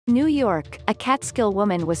New York, a Catskill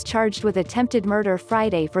woman was charged with attempted murder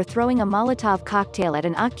Friday for throwing a Molotov cocktail at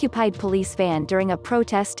an occupied police van during a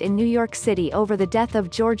protest in New York City over the death of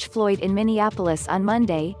George Floyd in Minneapolis on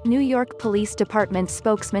Monday, New York Police Department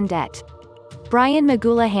spokesman Det. Brian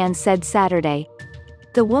Magoolaghan said Saturday.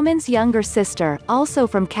 The woman's younger sister, also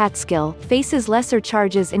from Catskill, faces lesser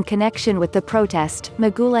charges in connection with the protest,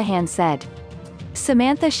 Magoolaghan said.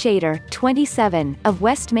 Samantha Shader, 27, of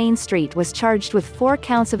West Main Street was charged with 4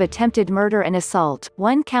 counts of attempted murder and assault,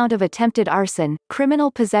 1 count of attempted arson,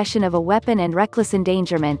 criminal possession of a weapon and reckless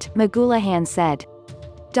endangerment, Magoolaghan said.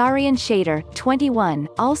 Darian Shader, 21,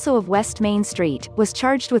 also of West Main Street, was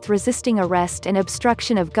charged with resisting arrest and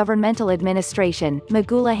obstruction of governmental administration,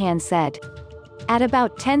 Magoolaghan said. At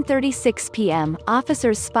about 10:36 p.m.,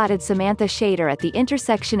 officers spotted Samantha Shader at the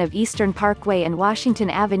intersection of Eastern Parkway and Washington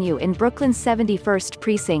Avenue in Brooklyn's 71st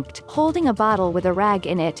precinct, holding a bottle with a rag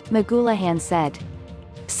in it, Magoolaghan said.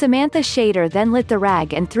 Samantha Shader then lit the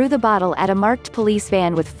rag and threw the bottle at a marked police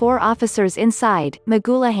van with 4 officers inside,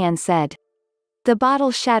 Magoolaghan said. The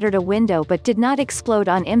bottle shattered a window but did not explode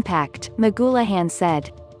on impact, Magoolaghan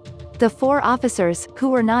said. The 4 officers, who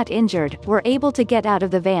were not injured, were able to get out of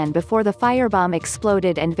the van before the firebomb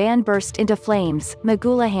exploded and van burst into flames,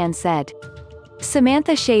 Magoolaghan said.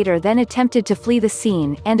 Samantha Shader then attempted to flee the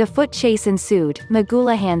scene, and a foot chase ensued,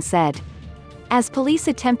 Magoolaghan said. As police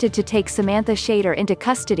attempted to take Samantha Shader into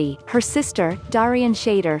custody, her sister, Darian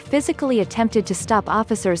Shader physically attempted to stop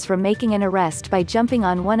officers from making an arrest by jumping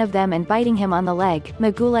on one of them and biting him on the leg,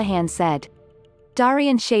 Magoolaghan said.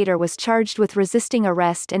 Darian Shader was charged with resisting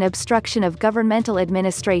arrest and obstruction of governmental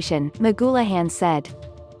administration, Magoolaghan said.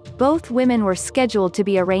 Both women were scheduled to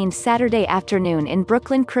be arraigned Saturday afternoon in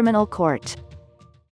Brooklyn Criminal Court.